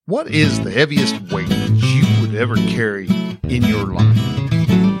What is the heaviest weight that you would ever carry in your life?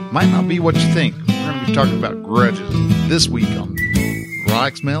 Might not be what you think. We're going to be talking about grudges this week on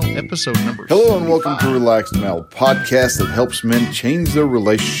Relaxed Male, episode number Hello and 75. welcome to Relaxed Male, podcast that helps men change their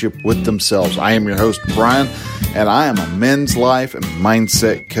relationship with themselves. I am your host, Brian, and I am a men's life and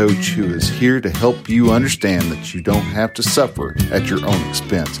mindset coach who is here to help you understand that you don't have to suffer at your own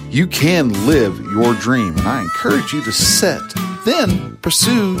expense. You can live your dream, and I encourage you to set, then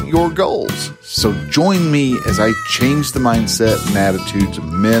pursue your goals. So join me as I change the mindset and attitudes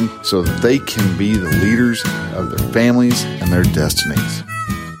of men so that they can be the leaders of their families and their destinies.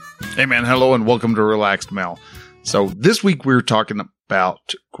 Hey man, hello and welcome to Relaxed Male. So this week we're talking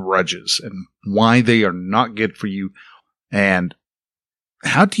about grudges and why they are not good for you and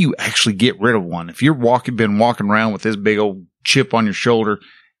how do you actually get rid of one? If you're been walking around with this big old chip on your shoulder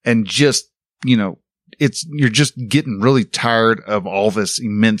and just, you're just getting really tired of all this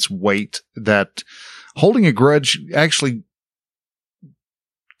immense weight that holding a grudge actually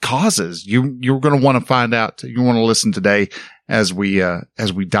causes. You're going to want to find out. You want to listen today as we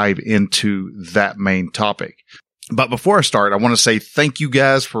dive into that main topic. But before I start, I want to say thank you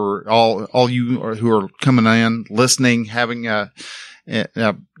guys for all you who are coming in, listening, having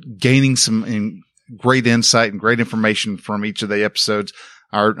gaining some great insight and great information from each of the episodes.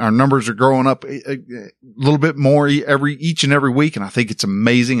 Our numbers are growing up a little bit more each and every week. And I think it's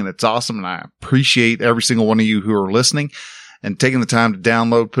amazing and it's awesome. And I appreciate every single one of you who are listening and taking the time to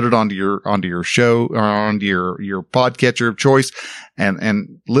download, put it onto your show or onto your podcatcher of choice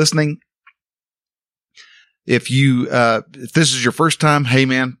and listening. If this is your first time, hey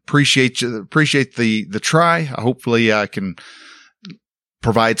man, appreciate the try. Hopefully I can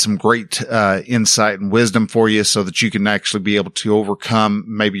provide some great insight and wisdom for you so that you can actually be able to overcome.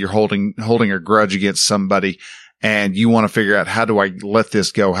 Maybe you're holding a grudge against somebody and you want to figure out, how do I let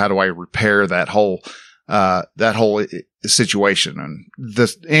this go? How do I repair that whole situation? And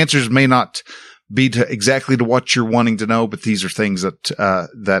the answers may not be exactly to what you're wanting to know, but these are things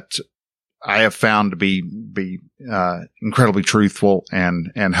that I have found to be incredibly truthful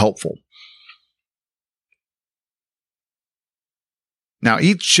and helpful. Now,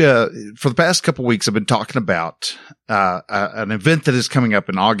 for the past couple of weeks, I've been talking about an event that is coming up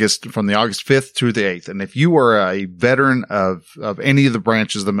in August, from the August 5th through the 8th. And if you are a veteran of any of the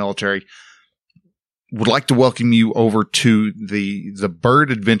branches of the military, would like to welcome you over to the Bird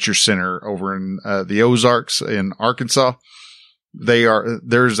Adventure Center over in the Ozarks in Arkansas.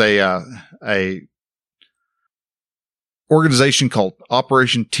 There's a organization called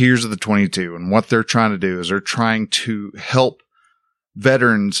Operation Tears of the 22, and what they're trying to do is they're trying to help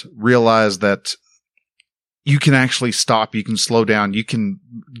veterans realize that you can actually stop, you can slow down, you can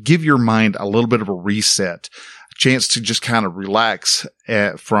give your mind a little bit of a reset, a chance to just kind of relax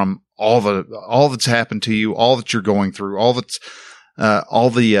from all that's happened to you, all that you're going through, all the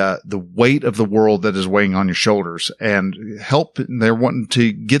weight of the world that is weighing on your shoulders, and help. They're wanting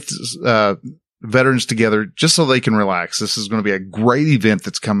to get veterans together just so they can relax. This is going to be a great event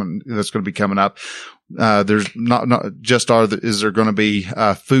that's going to be coming up. There's is there going to be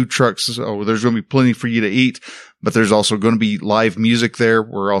food trucks? So there's going to be plenty for you to eat, but there's also going to be live music there.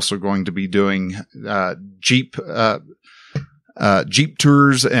 We're also going to be doing Jeep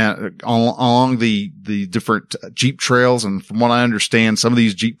tours along the different Jeep trails. And from what I understand, some of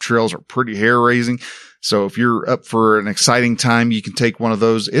these Jeep trails are pretty hair raising. So if you're up for an exciting time, you can take one of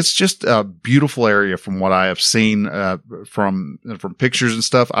those. It's just a beautiful area from what I have seen, from pictures and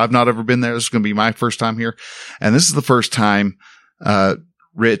stuff. I've not ever been there. This is going to be my first time here. And this is the first time,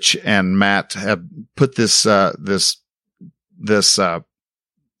 Rich and Matt have put this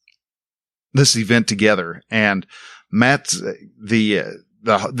event together. And Matt's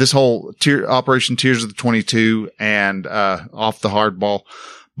this whole Operation Tears of the 22 and Off the Hardball,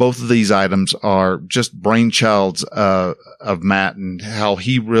 both of these items are just brainchilds of Matt, and how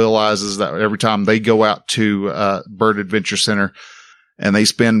he realizes that every time they go out to Bird Adventure Center and they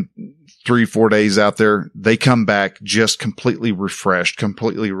spend 3-4 days out there, they come back just completely refreshed,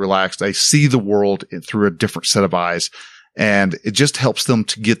 completely relaxed. They see the world through a different set of eyes. And it just helps them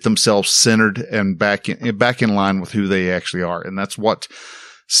to get themselves centered and back in line with who they actually are. And that's what,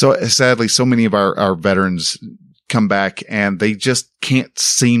 sadly, so many of our veterans come back and they just can't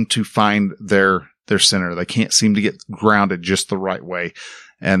seem to find their center. They can't seem to get grounded just the right way.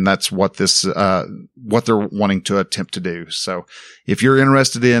 And that's what what they're wanting to attempt to do. So if you're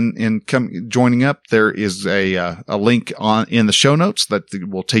interested in joining up, there is a link in the show notes that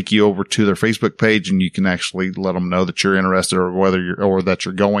will take you over to their Facebook page, and you can actually let them know that you're interested or that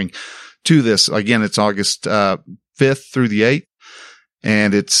you're going to this. Again, it's August 5th through the 8th.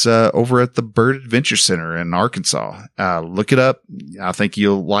 And it's over at the Bird Adventure Center in Arkansas. Look it up. I think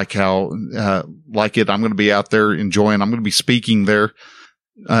you'll like it. I'm going to be out there enjoying. I'm going to be speaking there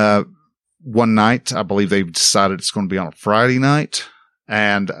one night. I believe they've decided it's going to be on a Friday night.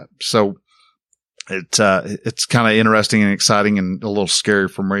 And so it's kind of interesting and exciting and a little scary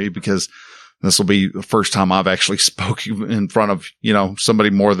for me because this will be the first time I've actually spoken in front of, somebody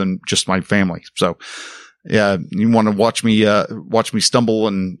more than just my family. So, yeah, you want to watch me stumble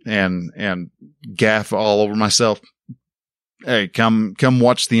and gaff all over myself. Hey, come watch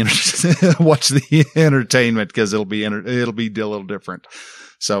watch the entertainment because it'll be a little different.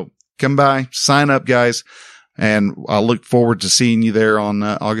 So come by, sign up, guys. And I look forward to seeing you there on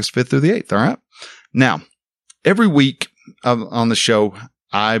August 5th through the 8th. All right. Now, every week on the show,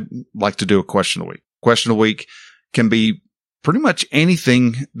 I like to do a question a week. Question a week can be pretty much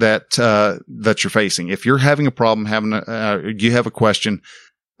anything that you're facing. If you're having a problem, you have a question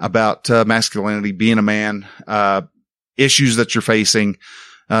about masculinity, being a man, issues that you're facing,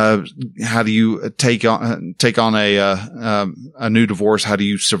 how do you take on a new divorce? How do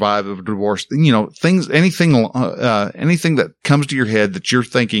you survive a divorce? Anything that comes to your head that you're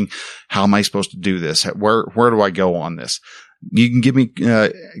thinking, how am I supposed to do this? Where do I go on this? You can give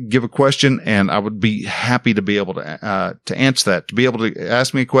a question, and I would be happy to be able to answer that. To be able to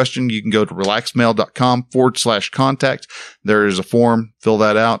ask me a question, you can go to relaxedmail.com/contact. There is a form, fill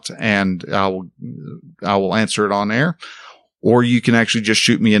that out, and I will answer it on air. Or you can actually just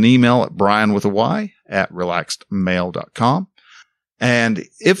shoot me an email at brian@relaxedmail.com. And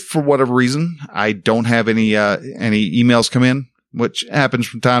if for whatever reason I don't have any emails come in, which happens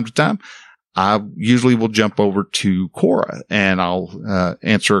from time to time, I usually will jump over to Quora and I'll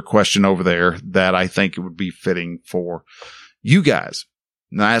answer a question over there that I think it would be fitting for you guys.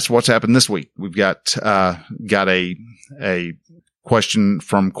 Now that's what's happened this week. We've got a question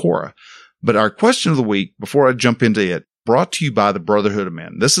from Quora, but our question of the week, before I jump into it, brought to you by the Brotherhood of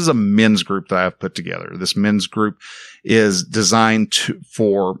Men. This is a men's group that I've put together. This men's group is designed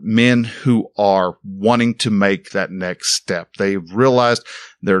for men who are wanting to make that next step. They've realized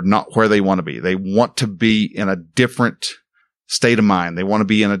they're not where they want to be. They want to be in a different state of mind. They want to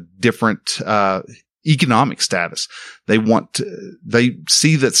be in a different economic status. They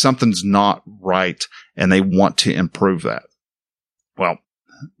see that something's not right and they want to improve that. Well,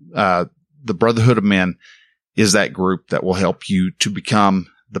 the Brotherhood of Men is that group that will help you to become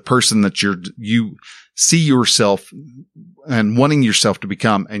the person that you see yourself and wanting yourself to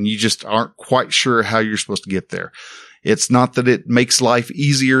become, and you just aren't quite sure how you're supposed to get there. It's not that it makes life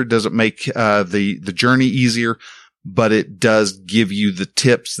easier, doesn't make the journey easier, but it does give you the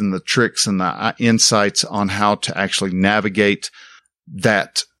tips and the tricks and the insights on how to actually navigate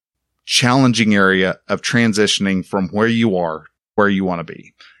that challenging area of transitioning from where you are, where you want to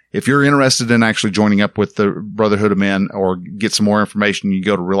be. If you're interested in actually joining up with the Brotherhood of Men or get some more information, you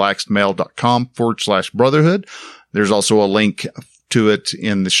go to relaxedmail.com/brotherhood. There's also a link to it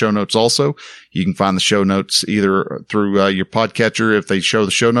in the show notes also. You can find the show notes either through your podcatcher if they show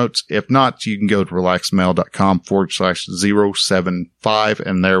the show notes. If not, you can go to relaxedmail.com/075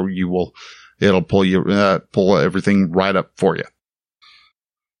 and there it'll pull everything right up for you.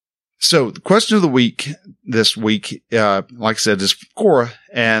 So the question of the week this week, like I said, is Quora.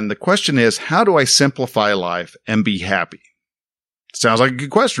 And the question is, how do I simplify life and be happy? Sounds like a good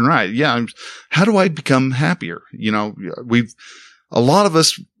question, right? Yeah. How do I become happier? A lot of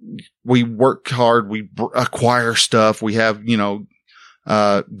us, we work hard. We acquire stuff. We have,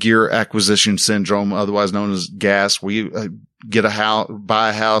 gear acquisition syndrome, otherwise known as gas. We get buy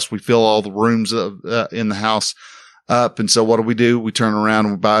a house. We fill all the rooms in the house up. And so what do? We turn around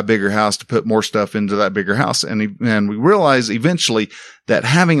and we buy a bigger house to put more stuff into that bigger house. And we realize eventually that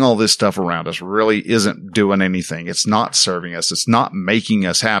having all this stuff around us really isn't doing anything. It's not serving us. It's not making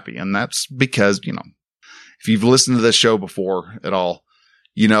us happy. And that's because, if you've listened to this show before at all,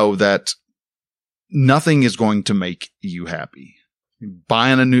 you know that nothing is going to make you happy.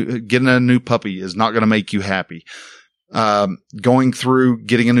 Getting a new puppy is not going to make you happy. Going through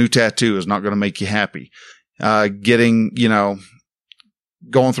getting a new tattoo is not going to make you happy. Going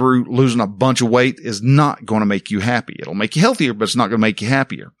through losing a bunch of weight is not going to make you happy. It'll make you healthier, but it's not going to make you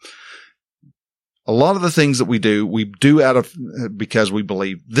happier. A lot of the things that we do because we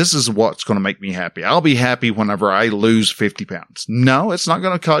believe this is what's going to make me happy. I'll be happy whenever I lose 50 pounds. No, it's not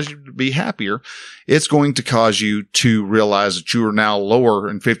going to cause you to be happier. It's going to cause you to realize that you are now lower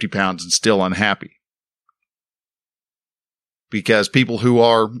than 50 pounds and still unhappy. Because people who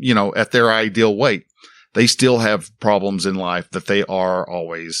are, at their ideal weight, they still have problems in life that they are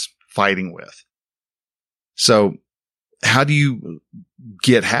always fighting with. So how do you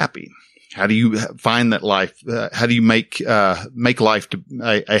get happy? How do you find that life? How do you make life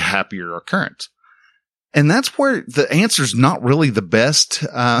a happier occurrence? And that's where the answer is not really the best,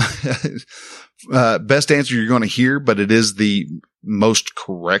 best answer you're going to hear, but it is the most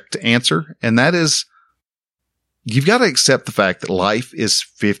correct answer. And that is, you've got to accept the fact that life is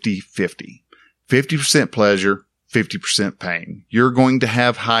 50-50, 50% pleasure, 50% pain. You're going to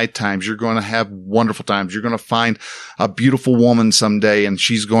have high times. You're going to have wonderful times. You're going to find a beautiful woman someday and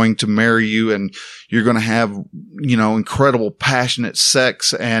she's going to marry you, and you're going to have, incredible passionate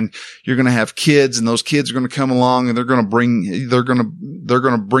sex, and you're going to have kids, and those kids are going to come along and they're going to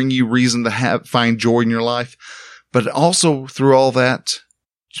bring you reason to find joy in your life. But also through all that,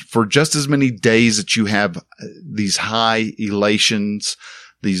 for just as many days that you have these high elations,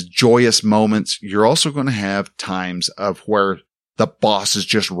 these joyous moments, you're also going to have times of where the boss is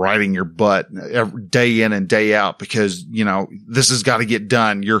just riding your butt day in and day out because, this has got to get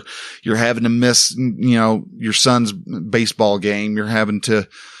done. You're having to miss, your son's baseball game.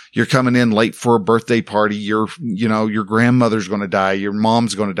 You're coming in late for a birthday party. Your grandmother's going to die. Your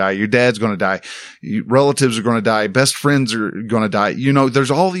mom's going to die. Your dad's going to die. Your relatives are going to die. Best friends are going to die.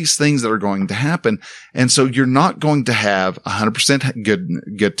 There's all these things that are going to happen. And so you're not going to have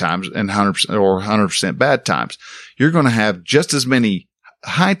 100% good times and 100% bad times. You're going to have just as many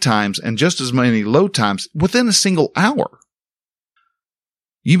high times and just as many low times within a single hour.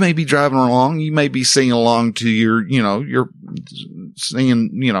 You may be driving along. You may be singing along to you're singing,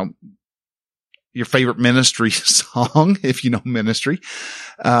 your favorite Ministry song, if you know Ministry,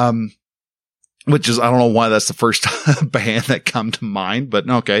 which is, I don't know why that's the first band that come to mind, but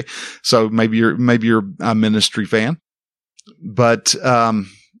okay. So maybe you're a Ministry fan, but,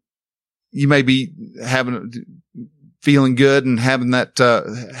 you may be feeling good and having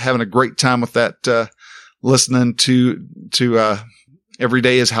a great time with that, listening to Every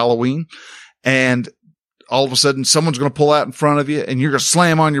Day is Halloween, and all of a sudden someone's going to pull out in front of you and you're going to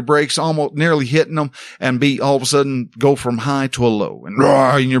slam on your brakes, almost nearly hitting them, and all of a sudden go from high to a low,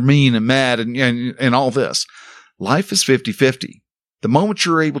 and you're mean and mad and all this. Life is 50-50. The moment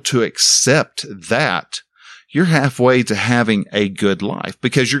you're able to accept that, you're halfway to having a good life,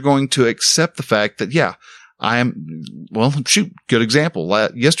 because you're going to accept the fact that, yeah, good example.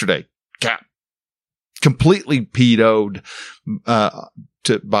 Yesterday, got completely PO'd,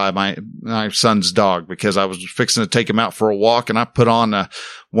 by my son's dog, because I was fixing to take him out for a walk, and I put on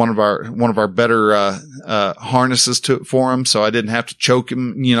one of our better harnesses for him, so I didn't have to choke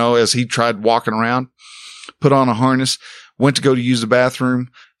him, as he tried walking around. Put on a harness, went to go to use the bathroom,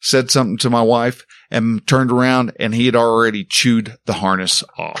 said something to my wife, and turned around, and he had already chewed the harness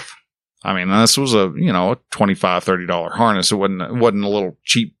off. I mean, this was a $25, $30 harness. It wasn't a little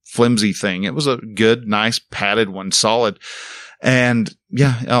cheap, flimsy thing. It was a good, nice, padded one, solid. And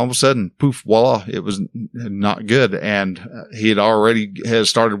yeah, all of a sudden, poof, voila, it was not good. And he had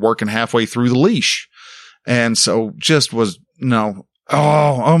started working halfway through the leash. And so just was,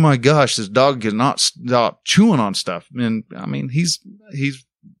 oh my gosh, this dog cannot stop chewing on stuff. And I mean, he's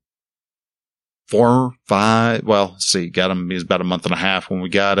 4, 5. Well, let's see, got him. He was about a month and a half when we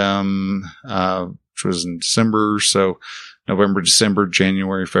got him, which was in December. So November, December,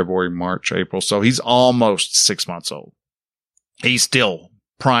 January, February, March, April. So he's almost 6 months old. He's still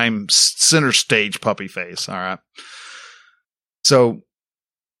prime center stage puppy face. All right. So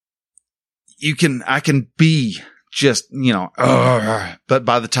I can be just, but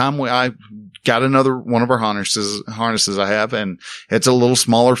by the time I got another one of our harnesses I have, and it's a little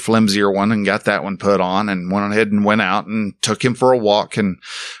smaller, flimsier one, and got that one put on, and went ahead and went out and took him for a walk. And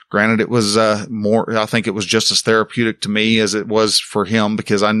granted, it was I think it was just as therapeutic to me as it was for him,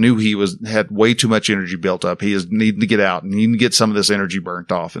 because I knew he had way too much energy built up. He is needing to get out and needing to get some of this energy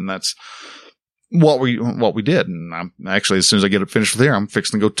burnt off. And that's what we did. And I'm actually, as soon as I get it finished with here, I'm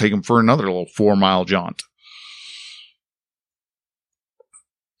fixing to go take him for another little 4-mile jaunt.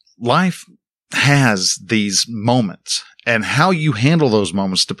 Life has these moments, and how you handle those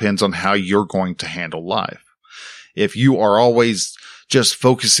moments depends on how you're going to handle life. If you are always just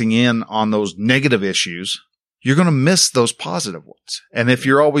focusing in on those negative issues, you're going to miss those positive ones. And if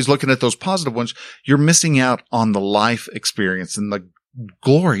you're always looking at those positive ones, you're missing out on the life experience and the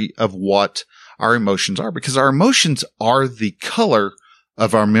glory of what our emotions are, because our emotions are the color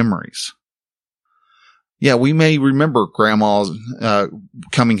of our memories. Yeah, we may remember grandma's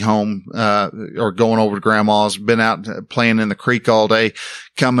coming home or going over to grandma's, been out playing in the creek all day,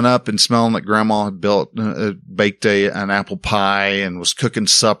 coming up and smelling that grandma had baked an apple pie and was cooking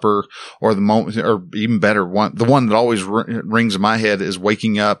supper. Or the moment, or even better, the one that always rings in my head is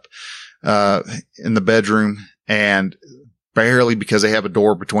waking up in the bedroom and barely, because they have a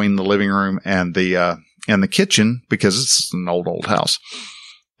door between the living room and the kitchen, because it's an old house.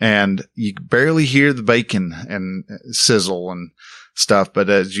 And you barely hear the bacon and sizzle and stuff. But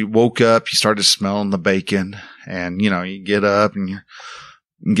as you woke up, you started smelling the bacon, and, you get up and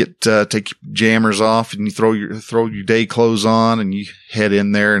take your jammers off, and you throw your day clothes on, and you head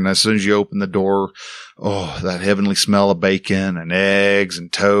in there. And as soon as you open the door, that heavenly smell of bacon and eggs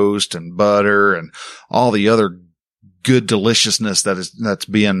and toast and butter and all the other good deliciousness that's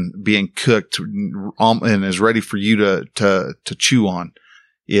being cooked and is ready for you to chew on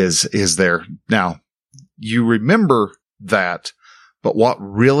is there. Now, you remember that, but what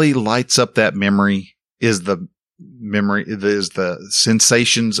really lights up that memory is the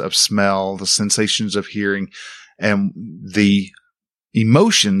sensations of smell, the sensations of hearing, and the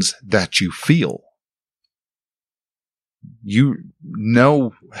emotions that you feel. You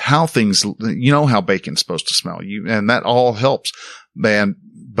know how bacon's supposed to smell, and that all helps, man.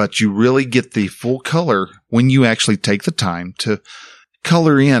 But you really get the full color when you actually take the time to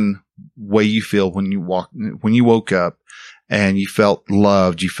color in way you feel when you woke up, and you felt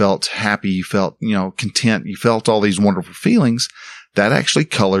loved, you felt happy, you felt, content, you felt all these wonderful feelings. That actually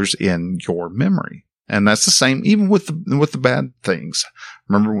colors in your memory. And that's the same even with the bad things.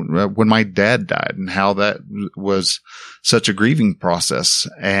 Remember when my dad died, and how that was such a grieving process.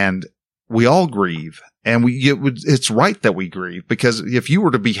 And we all grieve, and it's right that we grieve, because if you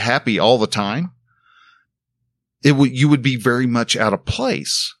were to be happy all the time, you would be very much out of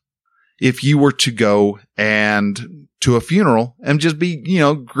place. If you were to go to a funeral and just be,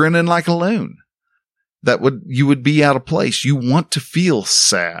 grinning like a loon, you would be out of place. You want to feel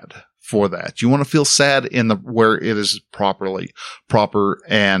sad for that. You want to feel sad where it is proper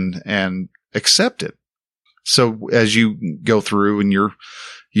and accepted. So as you go through, and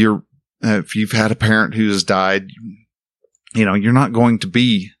if you've had a parent who has died, you're not going to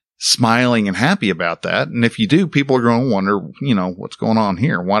be smiling and happy about that. And if you do, people are going to wonder, what's going on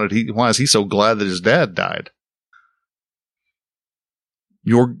here? Why is he so glad that his dad died?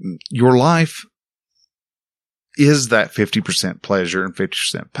 Your life is that 50% pleasure and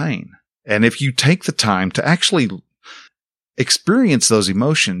 50% pain. And if you take the time to actually experience those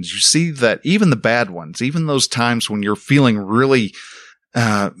emotions, you see that even the bad ones, even those times when you're feeling really,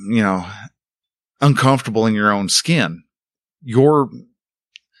 uncomfortable in your own skin,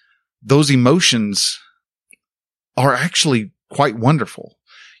 those emotions are actually quite wonderful.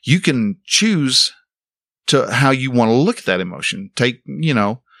 You can choose to how you want to look at that emotion. Take,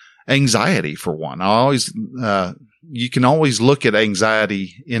 anxiety for one. You can always look at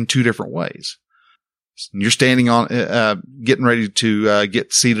anxiety in two different ways. You're standing on, getting ready to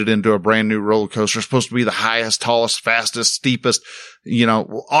get seated into a brand new roller coaster. It's supposed to be the highest, tallest, fastest, steepest,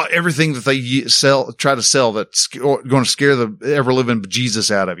 everything that they try to sell that's going to scare the ever living bejesus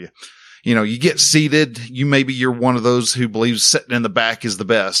out of you. You get seated. You're one of those who believes sitting in the back is the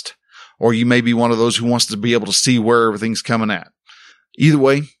best, or you may be one of those who wants to be able to see where everything's coming at. Either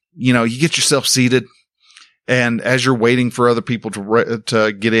way, you get yourself seated. And as you're waiting for other people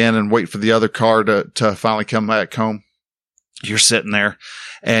to get in and wait for the other car to finally come back home, you're sitting there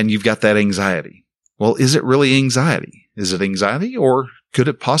and you've got that anxiety. Well, is it really anxiety? Is it anxiety, or could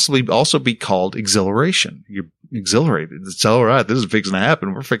it possibly also be called exhilaration? You're exhilarated. It's all right. This is fixing to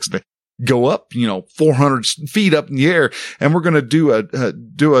happen. We're fixing to go up, 400 feet up in the air, and we're going to do a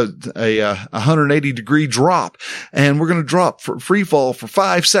 180-degree drop, and we're going to drop for free fall for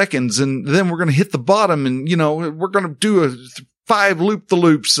 5 seconds, and then we're going to hit the bottom, and we're going to do 5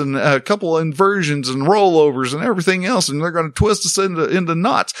 loop-the-loops and a couple of inversions and rollovers and everything else, and they're going to twist us into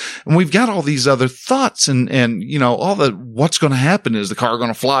knots. And we've got all these other thoughts, and what's going to happen? Is the car going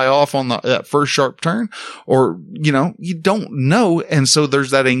to fly off on that first sharp turn? Or, you don't know. And so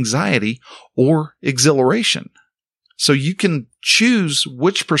there's that anxiety or exhilaration. So you can choose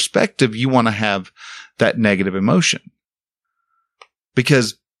which perspective you want to have that negative emotion,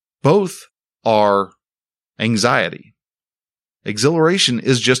 because both are anxiety. Exhilaration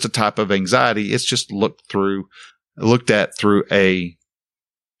is just a type of anxiety. It's just looked at through a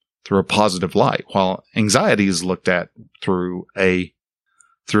positive light, while anxiety is looked at through a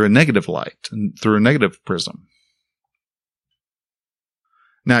negative light and through a negative prism.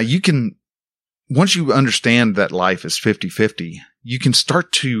 Now once you understand that life is 50-50, you can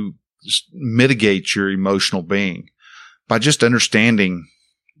start to mitigate your emotional being by just understanding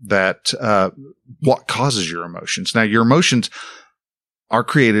that what causes your emotions. Now, your emotions are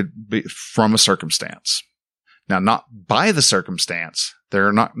created from a circumstance. Now, not by the circumstance.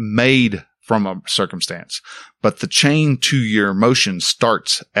 They're not made from a circumstance, but the chain to your emotions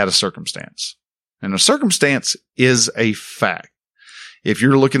starts at a circumstance. And a circumstance is a fact. If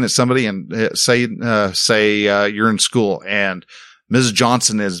you're looking at somebody and say you're in school and Mrs.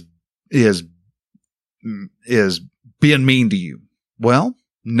 Johnson is being mean to you. Well,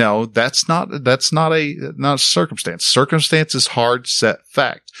 no, that's not a circumstance. Circumstance is hard set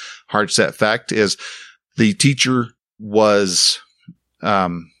fact. Hard set fact is the teacher was,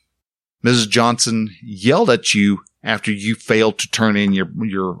 Mrs. Johnson yelled at you after you failed to turn in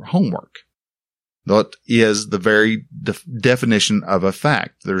your homework. That is the very definition of a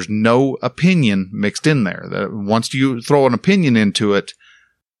fact. There's no opinion mixed in there. That once you throw an opinion into it,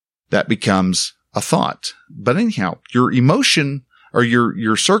 that becomes a thought. But anyhow, your emotion or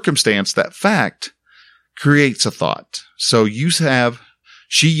your circumstance, that fact, creates a thought. So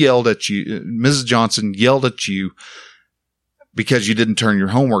she yelled at you, Mrs. Johnson yelled at you because you didn't turn your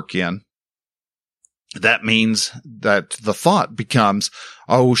homework in. That means that the thought becomes,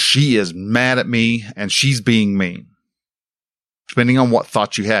 oh, she is mad at me and she's being mean. Depending on what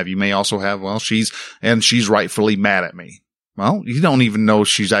thought you have, you may also have, well, she's rightfully mad at me. Well, you don't even know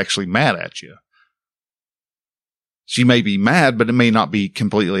she's actually mad at you. She may be mad, but it may not be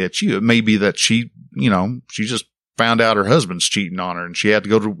completely at you. It may be that she just found out her husband's cheating on her and she had to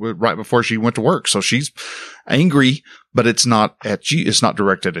go to right before she went to work. So she's angry, but it's not at you. It's not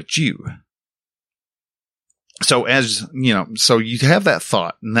directed at you. So so you have that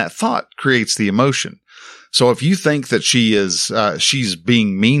thought, and that thought creates the emotion. So if you think that she's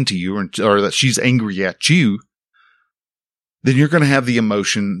being mean to you or that she's angry at you, then you're going to have the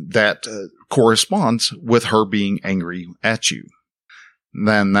emotion that corresponds with her being angry at you.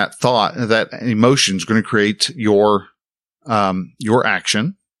 Then that emotion is going to create your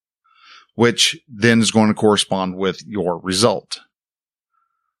action, which then is going to correspond with your result.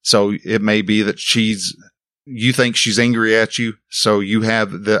 So it may be that you think she's angry at you, so you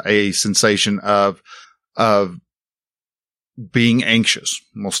have a sensation of being anxious.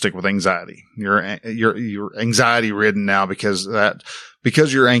 We'll stick with anxiety. You're anxiety ridden now because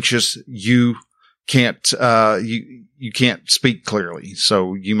you're anxious, you can't you can't speak clearly.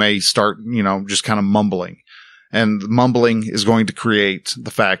 So you may start, just kind of mumbling. And mumbling is going to create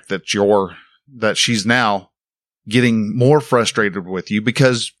the fact that she's now getting more frustrated with you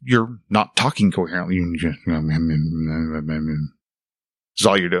because you're not talking coherently. This is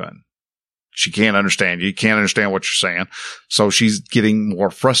all you're doing. She can't understand you. You can't understand what you're saying. So she's getting more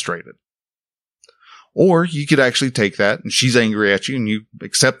frustrated. Or you could actually take that and she's angry at you and you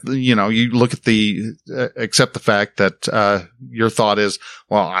accept, you look at accept the fact that, your thought is,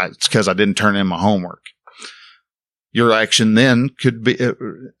 well, it's because I didn't turn in my homework. Your action then could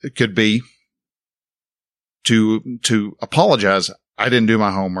be to apologize. I didn't do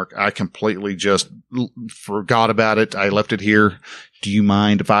my homework. I completely just forgot about it. I left it here. Do you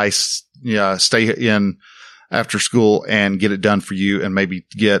mind if I stay in after school and get it done for you and maybe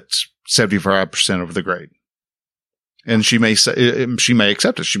get 75% of the grade? And she may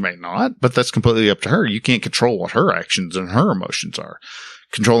accept it. She may not, but that's completely up to her. You can't control what her actions and her emotions are.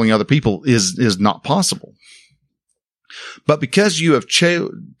 Controlling other people is not possible. But because you have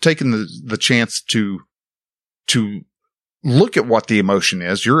taken the chance to look at what the emotion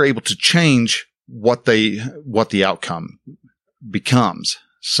is, you're able to change what the outcome becomes.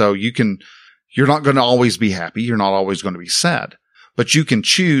 So you're not going to always be happy. You're not always going to be sad, but you can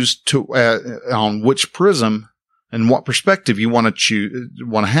choose to, on which prism and what perspective you want to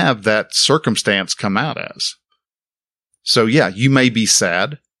have that circumstance come out as. So yeah, you may be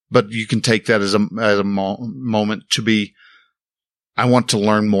sad, but you can take that as a moment to be, I want to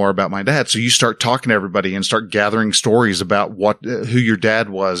learn more about my dad. So you start talking to everybody and start gathering stories about who your dad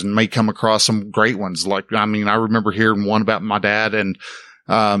was, and may come across some great ones. I remember hearing one about my dad and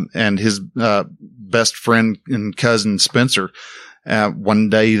his, best friend and cousin Spencer. One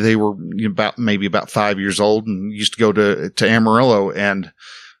day they were about 5 years old and used to go to Amarillo. And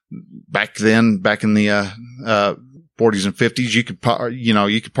back in the, 40s and 50s, you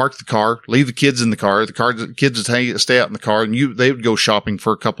could park the car, leave the kids in the car. The kids would stay out in the car, and they would go shopping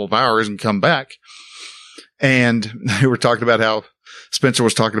for a couple of hours and come back. And they were talking about how Spencer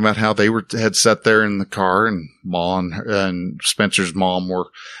was talking about how they had sat there in the car, and Ma and Spencer's mom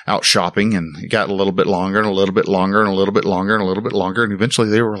were out shopping, and it got a little bit longer and a little bit longer and a little bit longer and a little bit longer. And eventually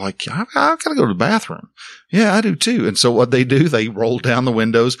they were like, I gotta go to the bathroom. Yeah, I do too. And so what they do, they rolled down the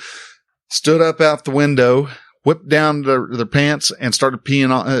windows, stood up out the window, whipped down their pants and started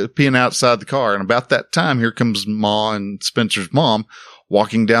peeing outside the car. And about that time, here comes Ma and Spencer's mom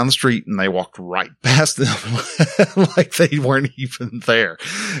walking down the street and they walked right past them like they weren't even there.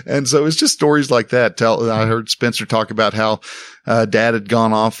 And so it's just stories like that. I heard Spencer talk about how Dad had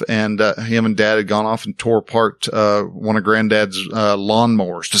gone off and him and Dad had gone off and tore apart one of Granddad's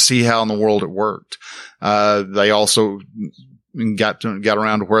lawnmowers to see how in the world it worked. They also got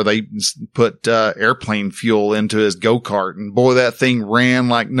around to where they put airplane fuel into his go-kart, and boy, that thing ran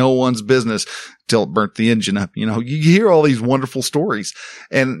like no one's business till it burnt the engine up. You hear all these wonderful stories,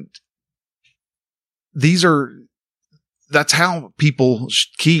 and that's how people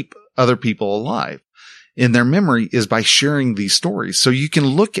keep other people alive in their memory, is by sharing these stories. So you can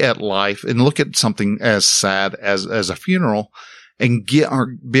look at life and look at something as sad as a funeral and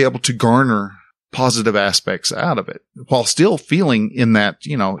be able to garner positive aspects out of it while still feeling in that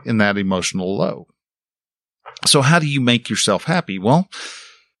emotional low. So how do you make yourself happy? Well,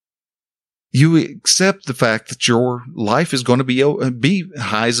 you accept the fact that your life is going to be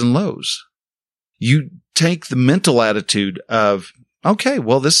highs and lows. You take the mental attitude of, okay,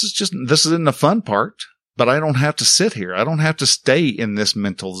 well, this isn't the fun part, but I don't have to sit here. I don't have to stay in this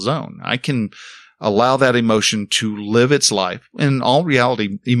mental zone. I can allow that emotion to live its life. In all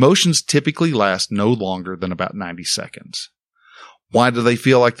reality, emotions typically last no longer than about 90 seconds. Why do they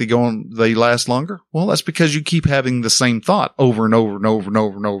feel like they last longer? Well, that's because you keep having the same thought over and over and over and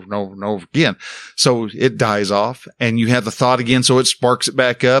over and over and over and over again. So it dies off, and you have the thought again, so it sparks it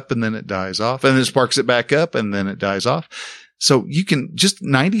back up, and then it dies off, and then it sparks it back up, and then it dies off. So you can just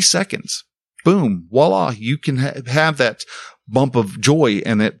 90 seconds, boom, voila, you can have that bump of joy,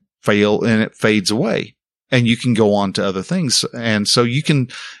 and it fades away, and you can go on to other things. And so you can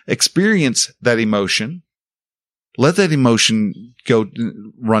experience that emotion, let that emotion go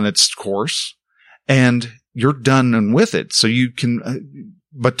run its course, and you're done and with it. So you can,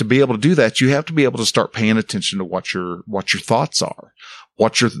 but to be able to do that, you have to be able to start paying attention to what your thoughts are.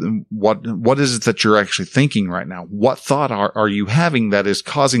 What is it that you're actually thinking right now? What thought are you having that is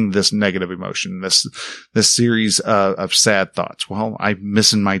causing this negative emotion, this series of sad thoughts? Well, I'm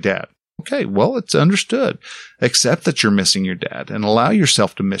missing my dad. Okay, well, it's understood. Accept that you're missing your dad and allow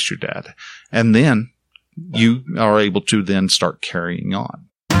yourself to miss your dad. And then you are able to then start carrying on.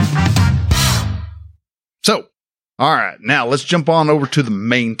 So, all right, now let's jump on over to the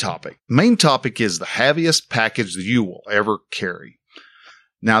main topic. Main topic is the heaviest package that you will ever carry.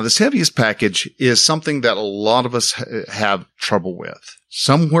 Now, this heaviest package is something that a lot of us have trouble with.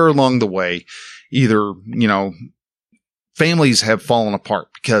 Somewhere along the way, either, families have fallen apart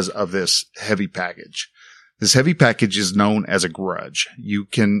because of this heavy package. This heavy package is known as a grudge.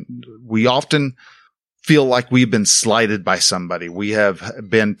 We often feel like we've been slighted by somebody. We have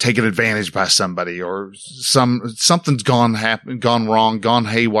been taken advantage by somebody, or something's gone wrong, gone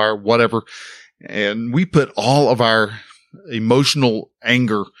haywire, whatever. And we put all of our emotional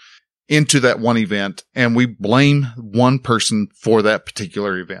anger into that one event, and we blame one person for that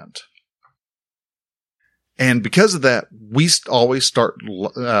particular event. And because of that, we always start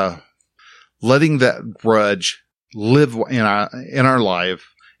letting that grudge live in our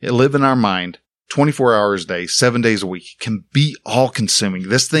life, live in our mind 24 hours a day, 7 days a week. It can be all consuming.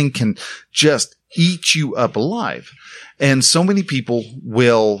 This thing can just eat you up alive. And so many people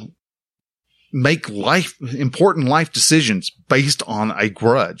will make important life decisions based on a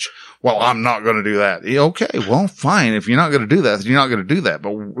grudge. Well, I'm not going to do that. Okay, well, fine. If you're not going to do that, you're not going to do that.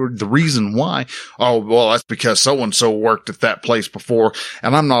 But the reason why, that's because so-and-so worked at that place before,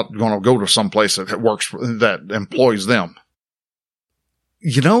 and I'm not going to go to some place that employs them.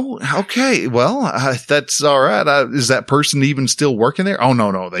 Okay, well, that's all right. Is that person even still working there? Oh,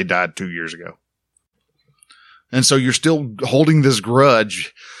 no, they died 2 years ago. And so you're still holding this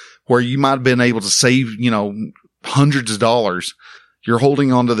grudge where you might have been able to save, hundreds of dollars. You're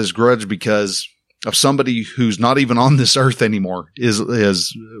holding on to this grudge because of somebody who's not even on this earth anymore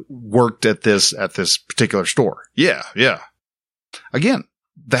is worked at this particular store. Yeah. Again,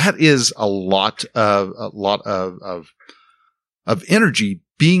 that is a lot of energy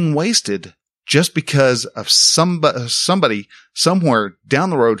being wasted just because of somebody somewhere down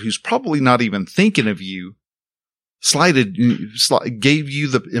the road who's probably not even thinking of you, gave you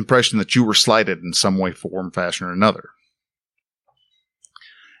the impression that you were slighted in some way, form, fashion, or another.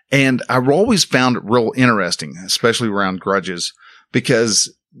 And I've always found it real interesting, especially around grudges,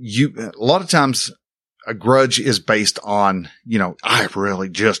 because a lot of times a grudge is based on, I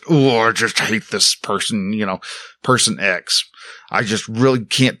just hate this person, person X. I just really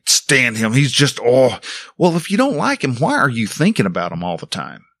can't stand him. He's just, well, if you don't like him, why are you thinking about him all the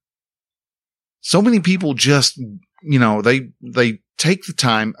time? So many people just, they take the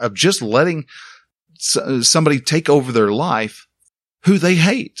time of just letting somebody take over their life who they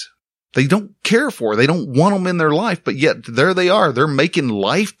hate. They don't care for. They don't want them in their life, but yet there they are. They're making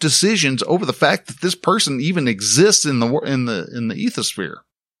life decisions over the fact that this person even exists in the ethosphere.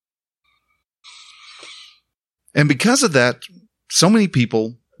 And because of that, so many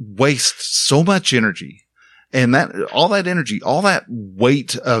people waste so much energy, and all that energy, all that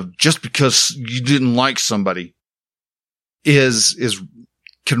weight of just because you didn't like somebody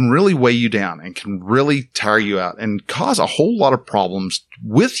can really weigh you down and can really tire you out and cause a whole lot of problems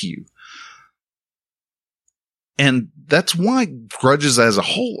with you. And that's why grudges as a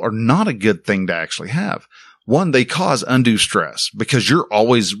whole are not a good thing to actually have. One, they cause undue stress because you're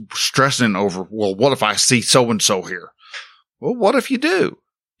always stressing over, well, what if I see so-and-so here? Well, what if you do?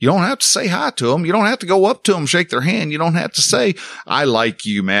 You don't have to say hi to them. You don't have to go up to them, shake their hand. You don't have to say, I like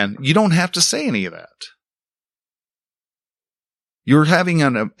you, man. You don't have to say any of that. You're having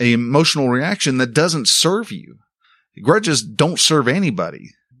an emotional reaction that doesn't serve you. Grudges don't serve anybody.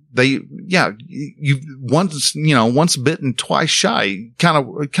 Once bitten, twice shy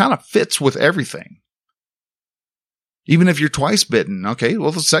kind of fits with everything. Even if you're twice bitten, okay,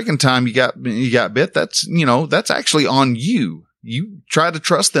 well, the second time you got bit, that's actually on you. You try to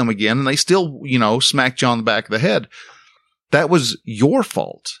trust them again and they still, smacked you on the back of the head. That was your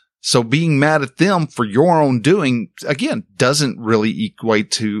fault. So being mad at them for your own doing, again, doesn't really equate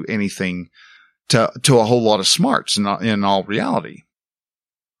to anything, to a whole lot of smarts in all reality.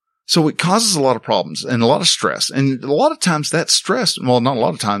 So it causes a lot of problems and a lot of stress. And a lot of times that stress, well, not a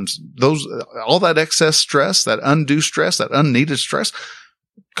lot of times, all that excess stress, that undue stress, that unneeded stress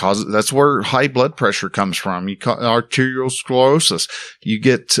that's where high blood pressure comes from. Arteriosclerosis. You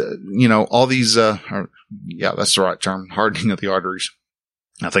get, all these, that's the right term, hardening of the arteries.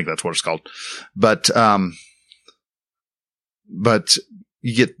 I think that's what it's called. But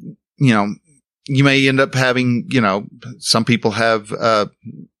you get, you may end up having, some people have,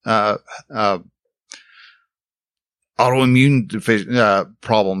 autoimmune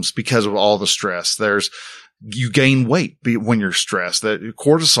problems because of all the stress. You gain weight when you're stressed. That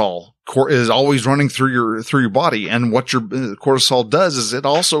cortisol is always running through your body. And what your cortisol does is it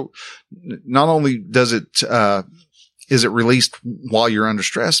also, not only does it, is it released while you're under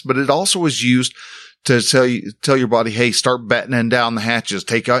stress, but it also is used to tell your body, hey, start battening down the hatches.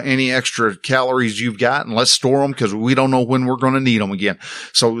 Take out any extra calories you've got and let's store them because we don't know when we're going to need them again.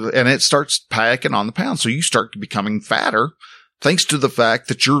 So, and it starts packing on the pounds. So you start becoming fatter thanks to the fact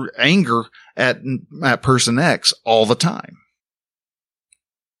that you're anger at person X all the time.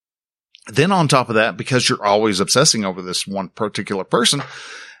 Then on top of that, because you're always obsessing over this one particular person,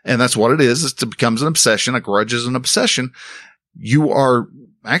 and that's what it is, it becomes an obsession. A grudge is an obsession. You are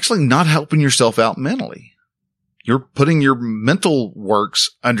actually not helping yourself out mentally. You're putting your mental works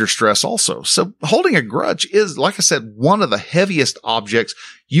under stress also. So holding a grudge is, like I said, one of the heaviest objects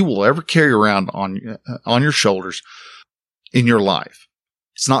you will ever carry around on your shoulders in your life.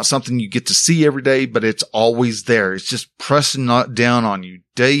 It's not something you get to see every day, but it's always there. It's just pressing down on you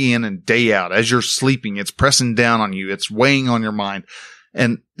day in and day out. As you're sleeping, it's pressing down on you. It's weighing on your mind.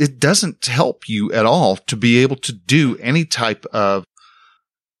 And it doesn't help you at all to be able to do any type of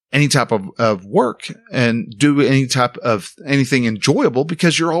work and do any type of anything enjoyable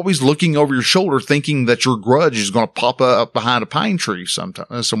because you're always looking over your shoulder thinking that your grudge is going to pop up behind a pine tree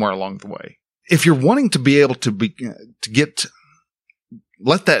somewhere along the way. If you're wanting to be able to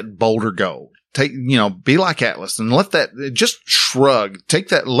let that boulder go, be like Atlas and let that just shrug,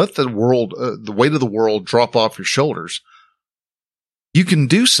 let the world, the weight of the world drop off your shoulders. You can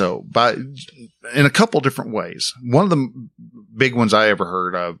do so in a couple different ways. One of the big ones I ever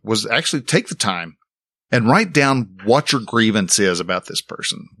heard of was actually take the time and write down what your grievance is about this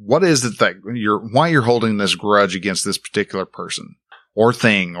person. What is it why you're holding this grudge against this particular person or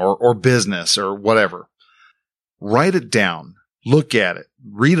thing or business or whatever. Write it down, look at it,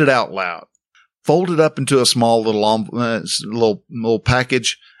 read it out loud, fold it up into a small little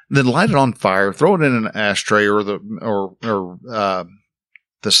package, then light it on fire, throw it in an ashtray or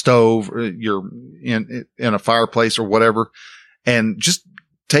the stove, you're in a fireplace or whatever, and just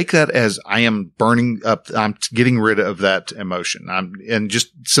take that as I am burning up. I'm getting rid of that emotion. And just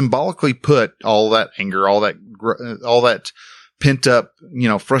symbolically put all that anger, all that pent up,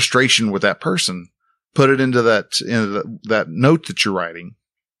 frustration with that person, put it into that note that you're writing.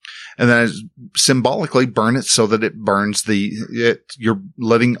 And then symbolically burn it so that it burns you're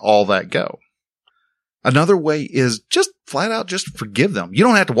letting all that go. Another way is just flat out, just forgive them. You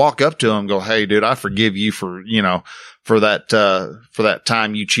don't have to walk up to them and go, hey, dude, I forgive you for that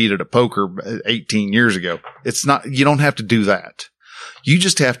time you cheated at poker 18 years ago. You don't have to do that. You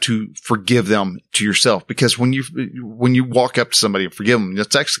just have to forgive them to yourself, because when you walk up to somebody and forgive them,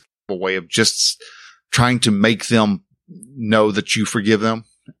 that's actually a way of just trying to make them know that you forgive them.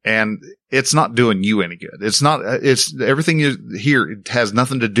 And it's not doing you any good. It's everything here. It has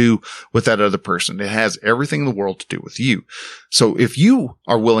nothing to do with that other person. It has everything in the world to do with you. So if you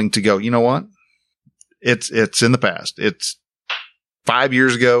are willing to go, you know what? It's in the past. It's 5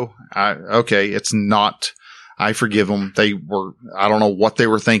 years ago. It's not, I forgive them. I don't know what they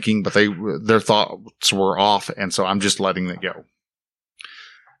were thinking, but their thoughts were off. And so I'm just letting it go.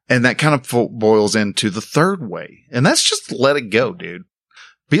 And that kind of boils into the third way. And that's just let it go, dude.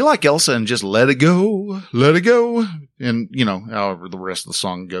 Be like Elsa and just let it go, let it go. And, however the rest of the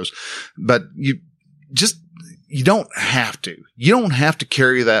song goes. But you don't have to. You don't have to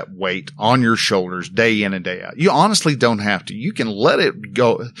carry that weight on your shoulders day in and day out. You honestly don't have to. You can let it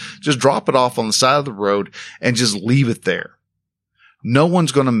go. Just drop it off on the side of the road and just leave it there. No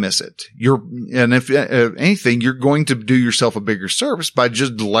one's going to miss it. And if anything, you're going to do yourself a bigger service by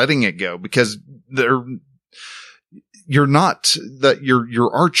just letting it go, because you're not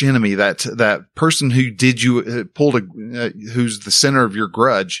your arch enemy, that person who did you, who's the center of your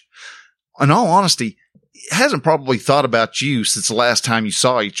grudge. In all honesty, hasn't probably thought about you since the last time you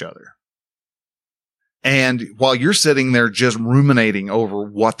saw each other. And while you're sitting there just ruminating over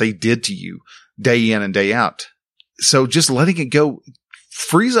what they did to you day in and day out. So just letting it go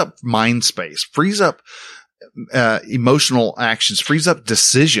frees up mind space, frees up emotional actions, frees up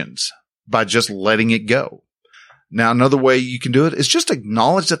decisions by just letting it go. Now, another way you can do it is just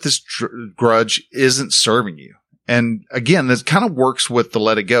acknowledge that this grudge isn't serving you. And again, this kind of works with the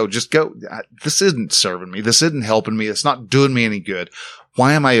let it go. Just go, this isn't serving me. This isn't helping me. It's not doing me any good.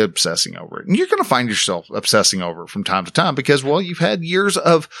 Why am I obsessing over it? And you're going to find yourself obsessing over it from time to time because, well, you've had years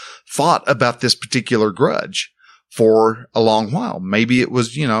of thought about this particular grudge for a long while. Maybe it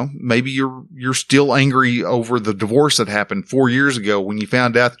was, maybe you're still angry over the divorce that happened 4 years ago when you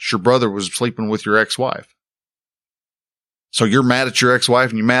found out that your brother was sleeping with your ex-wife. So you're mad at your ex-wife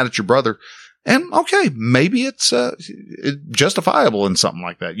and you're mad at your brother. And okay, maybe it's justifiable in something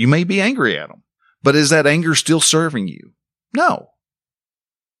like that. You may be angry at them, but is that anger still serving you? No.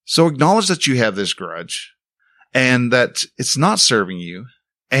 So acknowledge that you have this grudge and that it's not serving you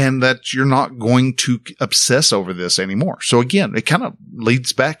and that you're not going to obsess over this anymore. So again, it kind of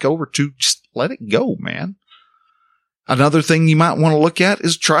leads back over to just let it go, man. Another thing you might want to look at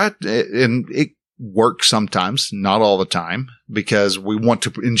is try it, and it work sometimes, not all the time, because we want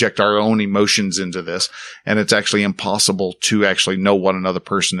to inject our own emotions into this. And it's actually impossible to actually know what another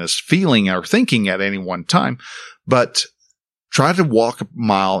person is feeling or thinking at any one time. But try to walk a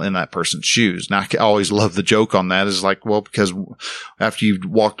mile in that person's shoes. Now, I always love the joke on that is like, well, because after you've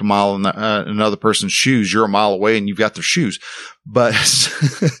walked a mile in another person's shoes, you're a mile away and you've got their shoes. But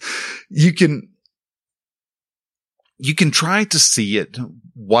you can try to see it,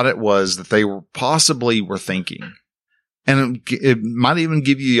 what it was that they were thinking. And it might even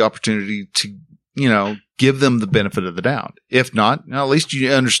give you the opportunity to, give them the benefit of the doubt. If not, at least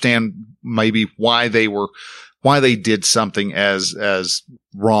you understand maybe why they did something as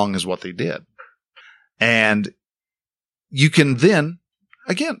wrong as what they did. And you can then,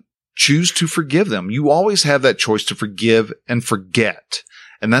 again, choose to forgive them. You always have that choice to forgive and forget.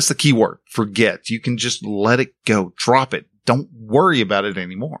 And that's the key word, forget. You can just let it go, drop it. Don't worry about it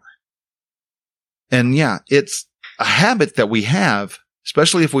anymore. And yeah, it's a habit that we have,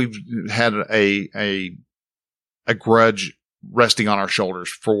 especially if we've had a grudge resting on our shoulders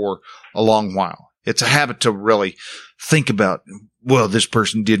for a long while. It's a habit to really think about, well, this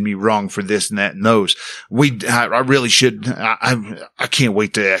person did me wrong for this and that and those. I really should. I can't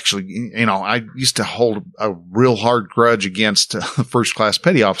wait to actually, I used to hold a real hard grudge against a first class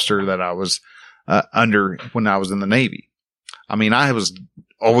petty officer that I was under when I was in the Navy. I mean, I was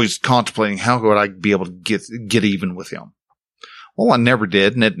always contemplating how would I be able to get even with him. Well, I never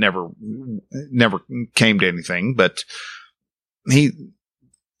did, and it never came to anything. But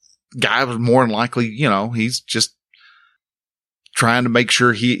guy was more than likely, he's just trying to make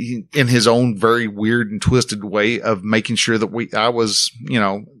sure he in his own very weird and twisted way of making sure that I was,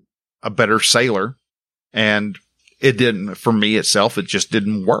 a better sailor. And it didn't, for me itself, it just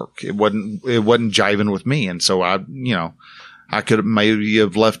didn't work. It wasn't jiving with me. And so I could have maybe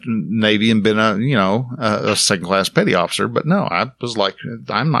have left Navy and been a second class petty officer, but no, I was like,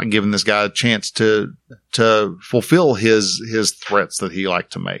 I'm not giving this guy a chance to fulfill his threats that he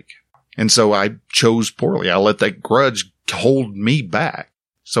liked to make. And so I chose poorly. I let that grudge hold me back.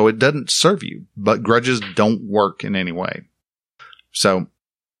 So it doesn't serve you, but grudges don't work in any way. So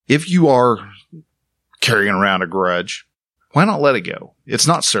if you are carrying around a grudge, Why not let it go? It's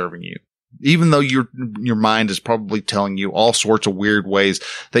not serving you. Even though your mind is probably telling you all sorts of weird ways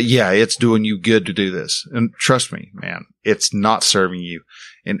that, yeah, it's doing you good to do this. And trust me, man, it's not serving you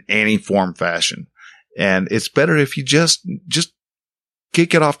in any form, fashion. And it's better if you just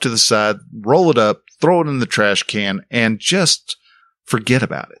kick it off to the side, roll it up, throw it in the trash can, and just forget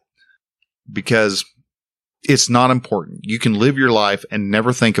about it. Because it's not important. You can live your life and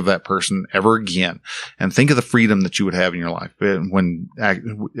never think of that person ever again, and think of the freedom that you would have in your life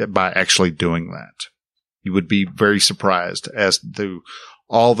by actually doing that. You would be very surprised as to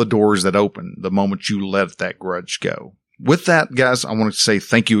all the doors that open the moment you let that grudge go. With that, guys, I want to say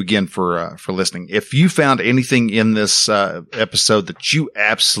thank you again for listening. If you found anything in this episode that you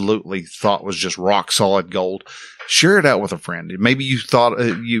absolutely thought was just rock solid gold, share it out with a friend. Maybe you thought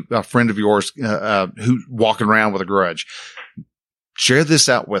a friend of yours who's walking around with a grudge. Share this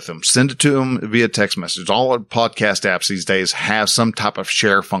out with them. Send it to them via text message. All podcast apps these days have some type of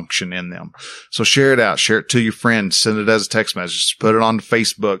share function in them. So share it out. Share it to your friends. Send it as a text message. Put it on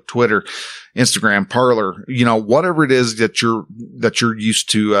Facebook, Twitter, Instagram, Parler, whatever it is that you're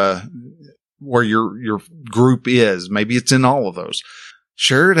used to, where your group is. Maybe it's in all of those.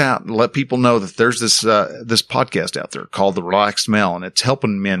 Share it out and let people know that there's this podcast out there called The Relaxed Male, and it's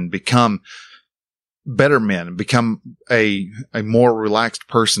helping men become better men and become a more relaxed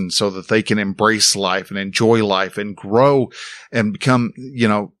person so that they can embrace life and enjoy life and grow and become,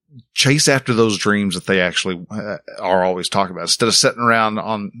 chase after those dreams that they actually are always talking about, instead of sitting around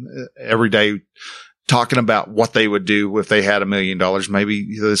on every day talking about what they would do if they had $1 million.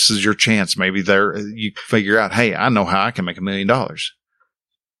 Maybe this is your chance. Maybe you figure out, hey, I know how I can make $1 million.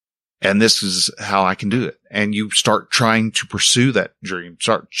 And this is how I can do it. And you start trying to pursue that dream,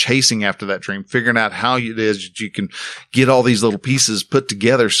 start chasing after that dream, figuring out how it is that you can get all these little pieces put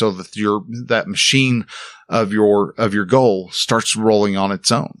together so that that machine of your goal starts rolling on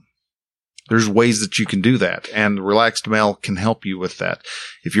its own. There's ways that you can do that, and the Relaxed Male can help you with that.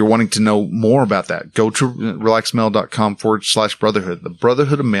 If you're wanting to know more about that, go to relaxedmale.com/brotherhood. The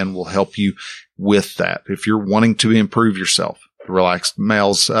Brotherhood of Men will help you with that. If you're wanting to improve yourself, the Relaxed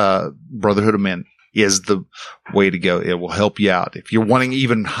Male's Brotherhood of Men is the way to go. It will help you out. If you're wanting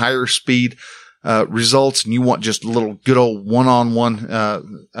even higher speed results and you want just a little good old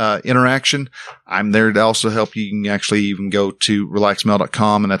one-on-one interaction, I'm there to also help you. You can actually even go to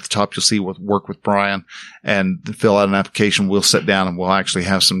relaxedmale.com, and at the top you'll see Work with Brian, and fill out an application. We'll sit down and we'll actually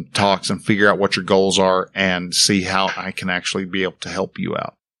have some talks and figure out what your goals are and see how I can actually be able to help you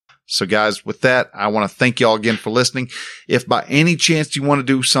out. So guys, with that, I want to thank y'all again for listening. If by any chance you want to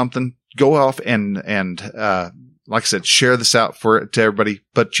do something, go off and like I said, share this out to everybody.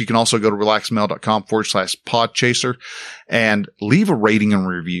 But you can also go to relaxedmale.com/podchaser and leave a rating and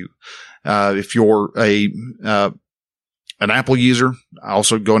review. If you're an Apple user,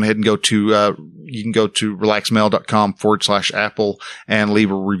 also go ahead and you can go to relaxedmale.com/Apple and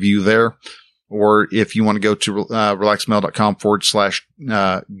leave a review there. Or if you want to go to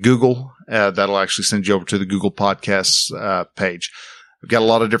relaxedmale.com/Google, that'll actually send you over to the Google Podcasts page. I've got a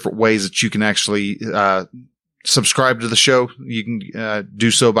lot of different ways that you can actually subscribe to the show. You can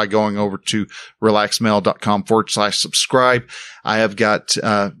do so by going over to relaxedmale.com/subscribe. I have got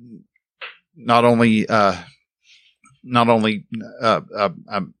not only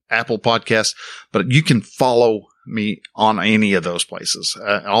Apple Podcasts, but you can follow me on any of those places.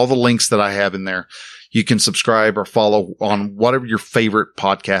 All the links that I have in there, you can subscribe or follow on whatever your favorite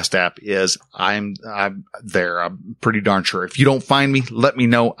podcast app is. I'm there. I'm pretty darn sure. If you don't find me, let me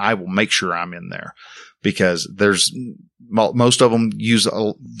know. I will make sure I'm in there, because most of them use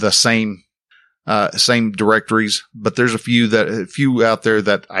the same directories, but there's a few out there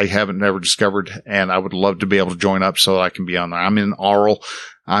that I haven't never discovered, and I would love to be able to join up so that I can be on there. I'm in Aural.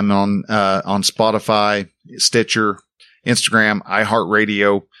 I'm on Spotify, Stitcher, Instagram,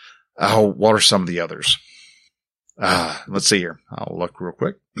 iHeartRadio. Oh, what are some of the others? Let's see here. I'll look real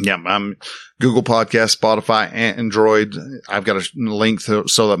quick. Yeah, I'm Google Podcast, Spotify, Android. I've got a link so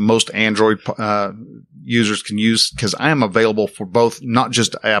that most Android users can use, because I am available for both, not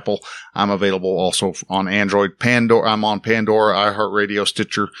just Apple. I'm available also on Android. Pandora. I'm on Pandora, iHeartRadio,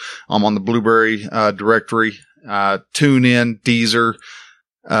 Stitcher. I'm on the Blueberry directory. TuneIn, Deezer,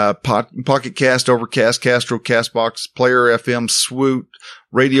 Pocket Cast, Overcast, Castro, Castbox, Player FM, Swoot,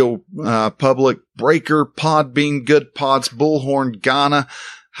 Radio Public, Breaker, Podbean, Good Pods, Bullhorn, Ghana,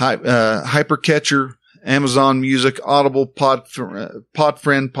 Hypercatcher, Amazon Music, Audible, Podfriend,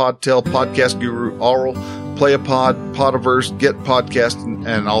 Podtail, Podcast Guru, Aural, Playapod, Podiverse, Get Podcast,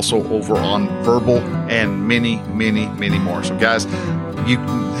 and also over on Verbal, and many, many, many more. So guys, you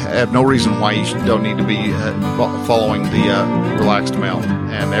have no reason why you don't need to be following the Relaxed Male.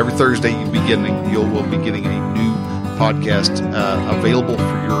 And every Thursday you will be getting a new podcast available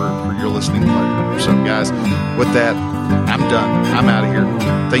for your listening pleasure. So, guys, with that, I'm done. I'm out of here.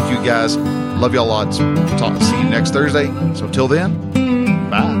 Thank you, guys. Love y'all lots. See you next Thursday. So, till then.